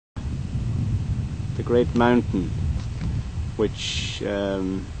the great mountain, which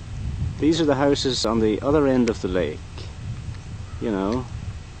these are the houses on the other end of the lake, you know,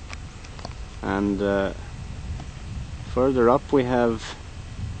 and further up we have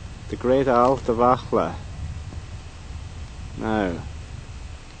the great Allt of Achla. Now,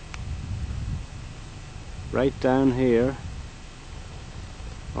 right down here,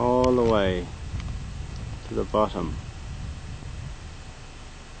 all the way to the bottom.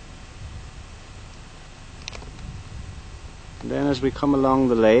 And then as we come along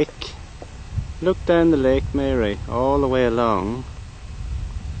the lake, look down the lake, Mary, all the way along,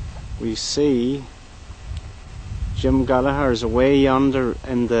 we see Jim Gallagher's away yonder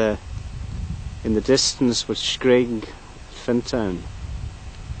in the distance with Scrig, Fintown.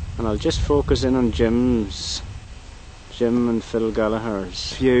 And I'll just focus in on Jim and Phil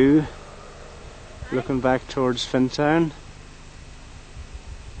Gallagher's view, looking back towards Fintown.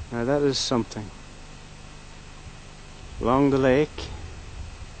 Now that is something. Along the lake,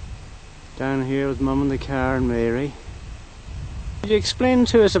 down here with Mum in the car and Mary. Could you explain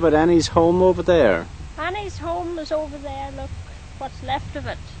to us about Annie's home over there? Annie's home is over there, look, what's left of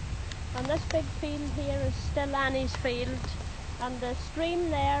it. And this big field here is still Annie's field. And the stream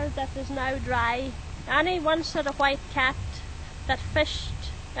there that is now dry. Annie once had a white cat that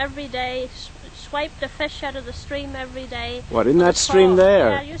fished every day, swiped the fish out of the stream every day. What, in that stream there?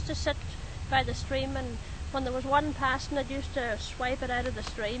 Yeah, I used to sit by the stream, and when there was one passing, I used to swipe it out of the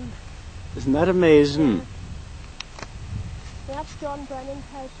stream. Isn't that amazing? Yeah. That's John Brennan's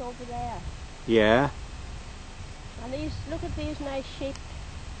house over there. Yeah. And these, look at these nice sheep.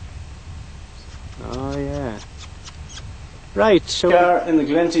 Oh yeah. Right, so we are in the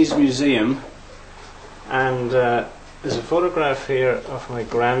Glenties Museum, and there's a photograph here of my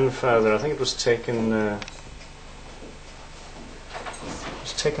grandfather. I think it was taken around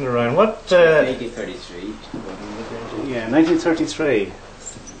what? 1933. Yeah, 1933.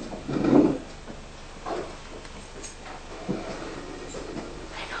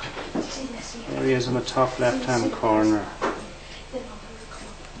 There he is in the top left-hand corner.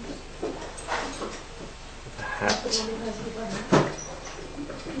 With a hat.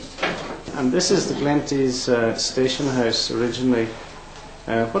 And this is the Glenties station house originally.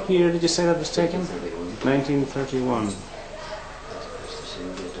 What year did you say that was taken? 1931.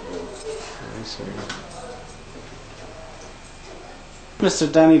 I see. Mr.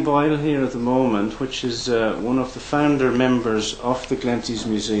 Danny Boyle here at the moment, which is one of the founder members of the Glenties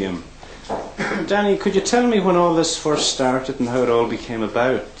Museum. Danny, could you tell me when all this first started and how it all became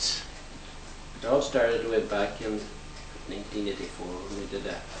about? It all started way back in 1984 when we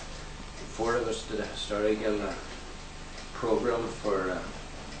did four of us did a historical program for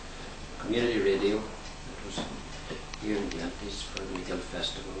community radio. It was here in Glenties for the Meagle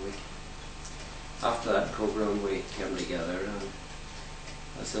Festival Week. After that program we came together, and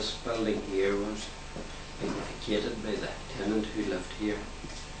as this building here was vacated by the tenant who lived here,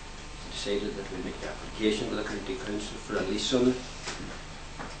 decided that we make the application to the County Council for a lease on it.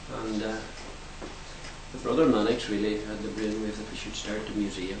 And the brother Mannix really had the brainwave that we should start a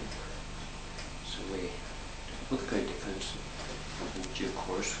museum. So we, with the County Council, in due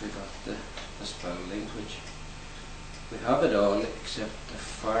course we got this building, which we have it all except the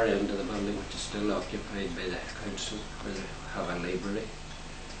far end of the building, which is still occupied by the council, where they have a library.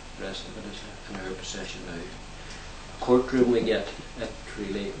 The rest of it is in our possession now. A courtroom we get, it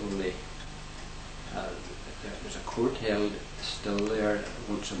really only, there's a court held still there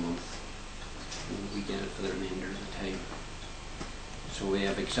once a month, and we get it for the remainder of the time. So we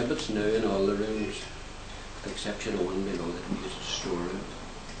have exhibits now in all the rooms, with the exception of one below that we use as a storeroom.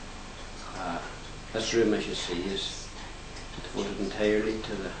 This room, as you see, is devoted entirely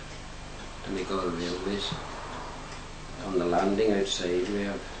to the Meagle Railways. On the landing outside we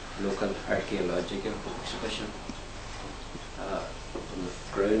have local archaeological exhibition. On the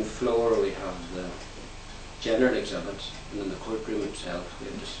ground floor we have the general exhibits, and in the courtroom itself we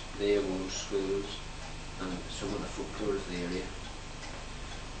have a display of old schools and some of the folklore of the area.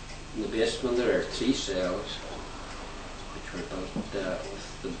 In the basement there are 3 cells which were built with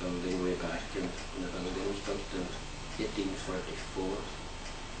the building way back, and the building was built in 1844.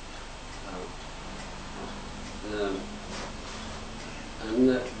 In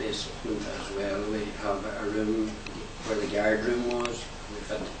the basement as well we have a room where the guard room was. We've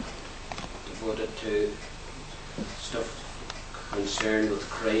had devoted to stuff concerned with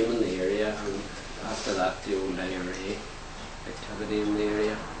crime in the area, and after that the old IRA activity in the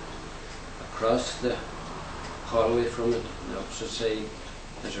area. Across the hallway from it, on the opposite side,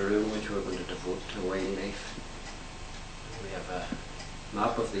 there's a room which we're going to devote to wildlife. We have a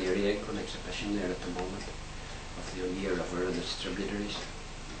map of the area on exhibition there at the moment of the O'Neill River and its tributaries,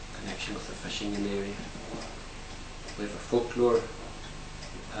 connection with the fishing in the area. We have a folklore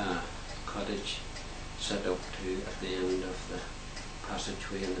cottage set up too at the end of the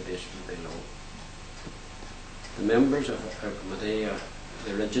passageway in the basement below. The members of our committee,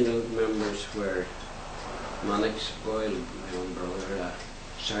 the original members were Mannix, Boyle, my own brother,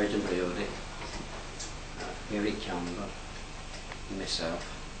 Sergeant Briotti, Mary Campbell, and myself.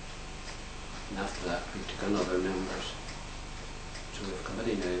 And after that we took on other members. So we have a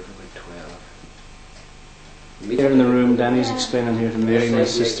committee now of about 12. Here in the room, Danny's explaining here to Mary, my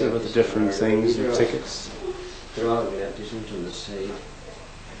sister, about the different things, the tickets. They're all Glenties on the side.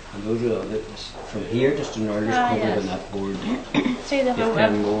 And those are all it. From here just an order's covered on that board. See the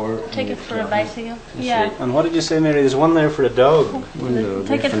more ticket for a bicycle. Yeah. Right. And what did you say, Mary? There's one there for a dog. The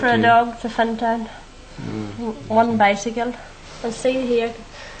ticket for a dog to Fintown. One bicycle. And see here.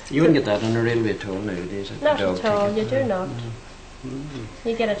 You wouldn't get that on a railway at all nowadays. Not at all, you do not.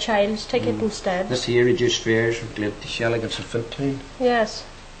 You get a child's ticket instead. This here reduced fares from Glenties, Shallagans and Fintown. Yes.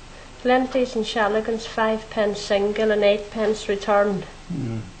 Glenties and Shallagans, 5 pence single and 8 pence returned.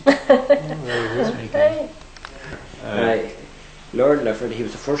 Lord Lifford, he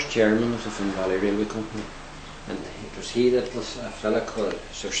was the first chairman of the Finn Valley Railway Company, and it was he that was a fellow called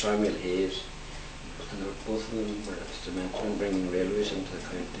Sir Samuel Hayes, and both of them were instrumental in bringing railways into the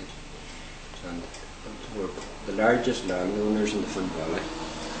county, and were the largest landowners in the Finn Valley.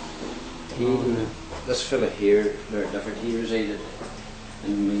 This fellow here, Lord Lifford, he resided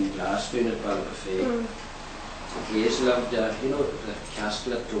in Glasgow at Ballybuffet. Hayes lived, you know, the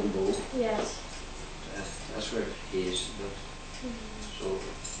castle at Drumbo. Yes. That's where Hayes lived. So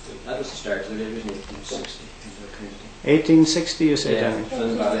that was the start of the railways in 1860 in the county. 1860, you say, Danny?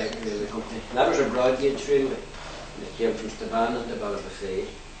 Finn Valley Railway Company. And that was a broad gauge railway. And it came from Strabane to Ballybuffet.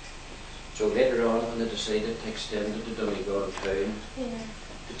 So later on, when they decided to extend it to Donegal town,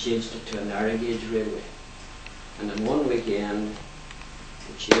 they changed it to a narrow gauge railway. And in one weekend,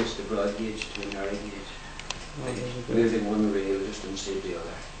 they changed the broad gauge to a narrow gauge. Moving one rail just inside the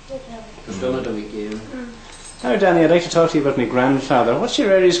other. It was done at a weekend. Now, Danny, I'd like to talk to you about my grandfather. What's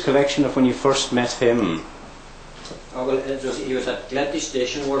your earliest collection of when you first met him? Oh, well, he was at Glenties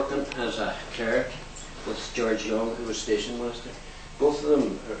Station working as a clerk with George Young, who was station master. Both of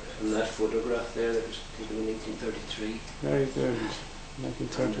them are in that photograph there that was taken in 1933. Very good.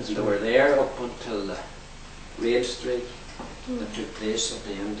 1933. They were there up until the rail strike that took place at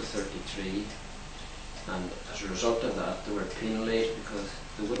the end of 33. And as a result of that, they were penalised because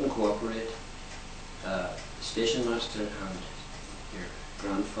they wouldn't cooperate. The station master and your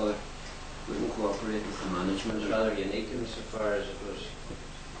grandfather wouldn't cooperate with the management. It was rather unique insofar as it was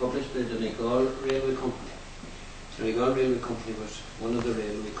published by the Donegal Railway Company. The Donegal Railway Company was one of the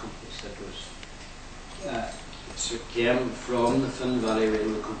railway companies that was came from the Finn Valley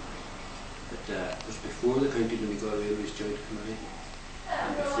Railway Company. It was before the County Donegal Railways Joint Committee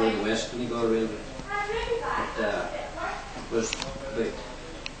and before the West Donegal Railway. It was about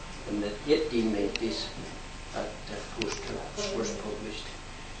in the 1890s that the poster was first published.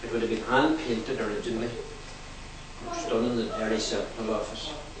 It would have been hand painted originally. It was done in the Derry Central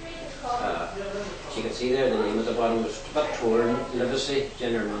office. As you can see there, the name at the bottom was a bit torn. Livesey,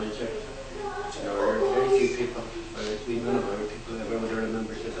 General Manager. It's an order. Very few people, we none of our people ever would have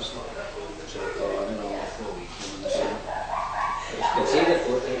remembered Livesey. So it got on and off for a week on the same. You can see that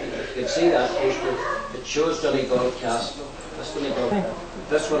you can see that poster. It shows Donegal Castle. This Donegal.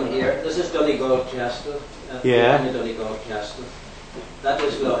 This one here. This is Donegal Castle. Donegal Castle. That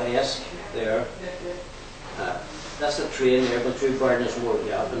is Lohesk there. That's the train there going through Barnesmore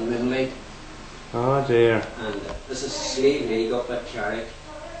Gap in Moonlight. Oh dear. And this is Slave League up at Carrick.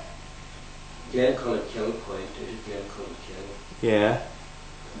 Glencullen Kill Point. Glencullen Kill. Yeah.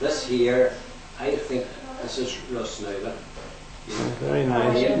 This here, I think this is Rusnowla. Very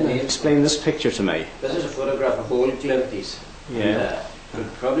nice. Explain this picture to me. This is a photograph of old Glenties. Yeah. It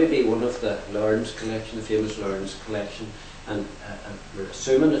would probably be one of the Lawrence collection, the famous Lawrence collection. And we're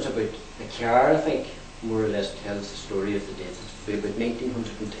assuming it's about the car, I think, more or less tells the story of the date. It's about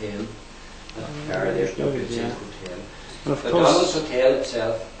 1910. That car there's no outside hotel. The Donald's Hotel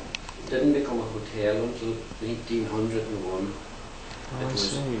itself didn't become a hotel until 1901. It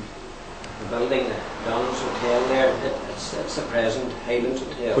was the building, the Donald's Hotel there, it's the present Highlands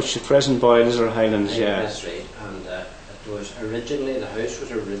Hotel. Which the present Boyles or Highlands, yeah. That's right. And it was originally, the house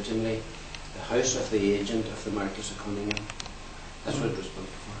was originally the house of the agent of the Marquis of Cunningham. That's what it was built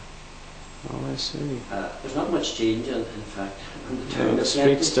for. Oh, I see. There's not much change in fact. In the town. The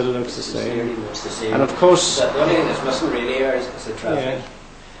street still looks the same. Looks the same. And of course, the only thing that's missing really is the traffic.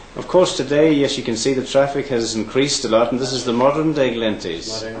 yeah. Of course, today, yes, you can see the traffic has increased a lot, and this is the modern day Glenties.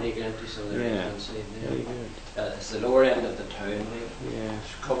 Modern day Glenties, so there Yeah. you can see there. Very good. It's the lower end of the town.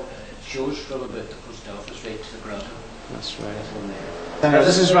 Yeah, It shows from about the post office right to the grotto. that's right. From there. Now,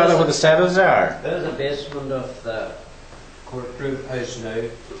 this is rather where the cells are. That is the basement of the courtroom house now,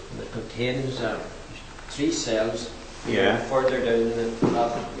 and it contains 3 cells. Yeah. Further down in the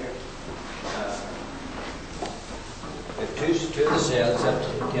block here. Two of the cells that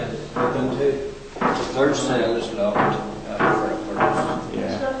you can look into. The third cell is locked for a purpose. It's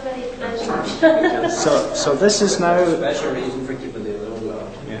Yeah. not very pleasant. So this is now. There's a special reason for keeping the other one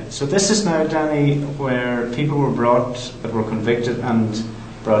locked. Yeah. So this is now, Danny, where people were brought that were convicted and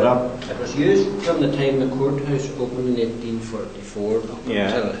brought up. It was used from the time the courthouse opened in 1844 up Yeah.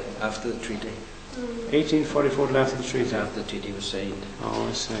 until after the treaty. 1844 after the treaty. After the treaty was signed. Oh,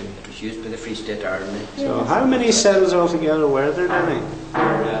 I see. It was used by the Free State Army. So how many cells altogether were there, Danny? There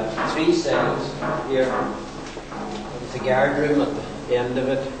are 3 cells here. With the guard room at the end of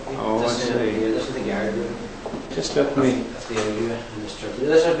it. Oh, I This end see. here, this is the guard room. Just let me. Of the area administrator.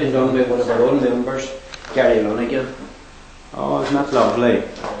 This has been done by one of our own members, Gary Lonigan. Oh, isn't that lovely?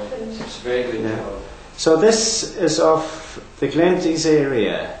 It's a very good Yeah. job. So this is of the Glenties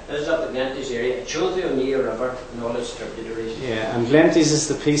area. This is up the Glenties area. It shows the O'Neill River and all its tributaries. Yeah, and Glenties is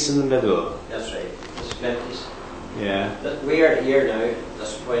the piece in the middle. That's right. This is Glenties. Yeah. We are here now at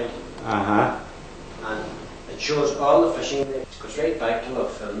this point, Uh-huh. and it shows all the fishing. It goes right back to Lough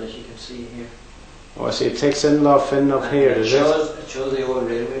Finn, as you can see here. Oh, I see. It takes in Lough Finn up And here, it does it? shows the old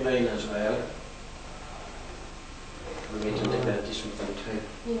railway line as well. We're meeting the Glenties from Fintown.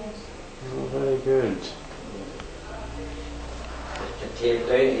 Yes. Oh, very good. Contained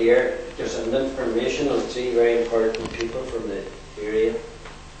down here, there's an information on 3 very important people from the area.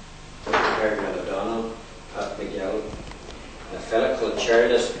 Dr. O'Donnell, Pat McGill, and a fellow called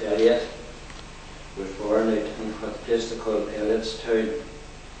Charles Elliott, who was born out in what place they call Elliottstown.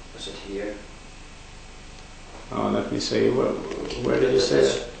 Was it here? Oh, let me see. Where did you say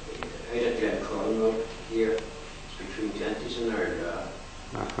it? Out at Glencoran Road here. It's between Glenties and Ardra.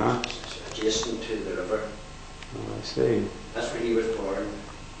 Uh-huh. It's adjacent to the river. Oh, I see. That's where he was born.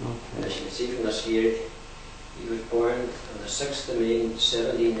 And Okay. as you can see from this here, he was born on the 6th of May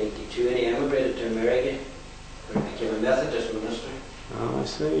 1792, and he emigrated to America, where he became a Methodist minister. Oh, I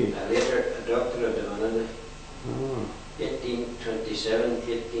see. Later a doctor of divinity. Oh. 1827,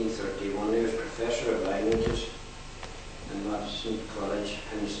 1831, he was professor of languages in Madison College,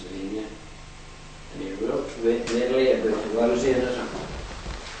 Pennsylvania. And he wrote mainly about Wellsianism.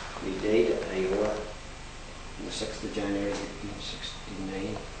 He died at Iowa on the 6th of January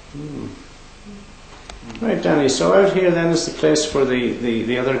 1869. Hmm. Right, Danny. So out here then is the place for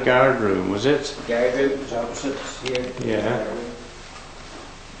the other guard room, was it? Guard room is opposite here. Yeah.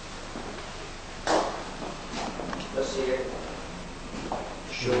 This here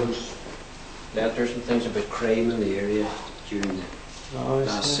shows letters and things about crime in the area during the Oh, I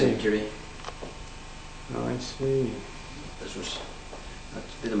last see. century. Oh, I see. This was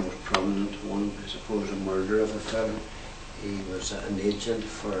that's been the most prominent one, I suppose, a murder of a fellow. He was an agent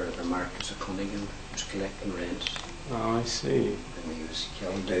for the Marquess of Cunningham, he was collecting rents, Oh, I see. and he was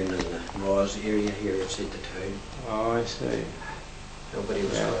killed down in the Ross area here outside the town. Oh, I see. Nobody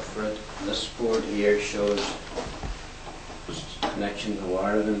was Yeah. hurt for it. And this board here shows connection to the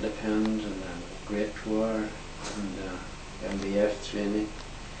War of Independence and the Great War and MBF training.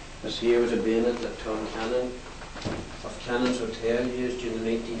 This here was a bayonet that Tom Cannon of Cannon's Hotel used during the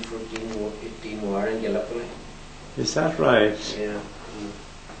 1914-18 war in Gallipoli. Is that right? Yeah.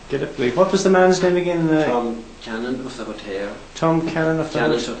 Gallipoli. What was the man's name again? Tom Cannon of the hotel. Tom Cannon of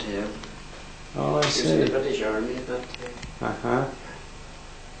Cannon's that? Hotel. Oh, I He was in the see. British Army at that time. Uh-huh.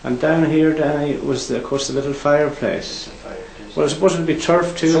 And down here, Danny, was, of course, the little It's fireplace. a fireplace. Well, I suppose it would be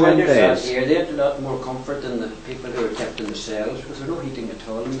turf too in them Soldiers sat days. here, they had a lot more comfort than the people who were kept in the cells, because there was no heating at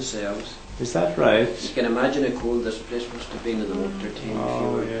all in the cells. Is that right? You can imagine how cold this place must have been in the winter time if you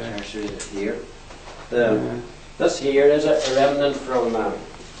Oh, were yeah. incarcerated here. Yeah. This here is a remnant from a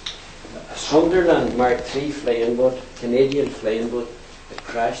Sunderland Mark III flying boat, Canadian flying boat, that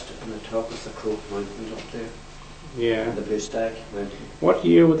crashed on the top of the Croke Mountains up there, Yeah. the Blue Stack Mountain. What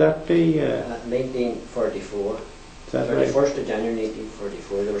year would that be? 1944. Is that right? 31st of January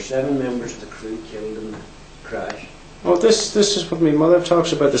 1944. There were 7 members of the crew killed in the crash. Oh, this is what my mother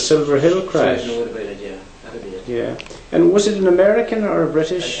talks about, the Silver Hill crash. So you know about it, yeah. That'd be it. Yeah. And was it an American or a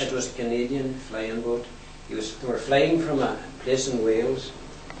British? It was a Canadian flying boat. They were flying from a place in Wales,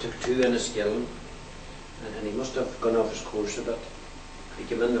 took 2 in a skilling, and he must have gone off his course a bit. He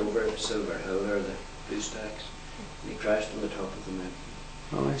came in over Silver Hill, or the Blue Stacks, and he crashed on the top of the mountain.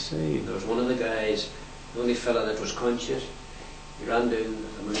 Oh, I see. There was one of the guys, the only fella that was conscious. He ran down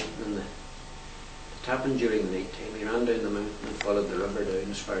the mountain, and it happened during the night time. He ran down the mountain and followed the river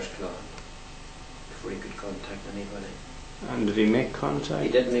down as far as Clough before he could contact anybody. And did he make contact? He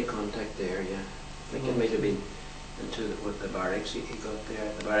did make contact there, yeah. I think it might have been into the barracks he got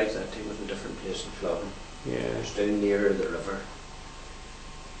there. The barracks that time was a different place in Clough. Yeah. It was down near the river.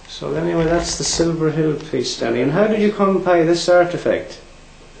 So anyway, that's the Silver Hill piece, Danny. And how did you come by this artefact?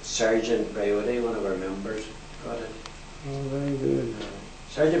 Sergeant Briotti, one of our members, got it. Oh, very good.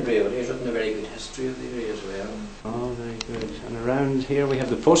 Sergeant Briotti has written a very good history of the area as well. Oh, very good. And around here we have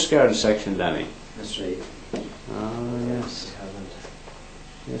the postcard section, Danny. That's right. Oh, yes. We haven't.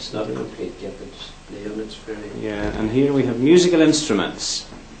 Yes, It's not indeed. complete yet, but it's Leon, it's very... Yeah, and here we have musical instruments.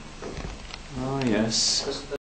 Oh, yes.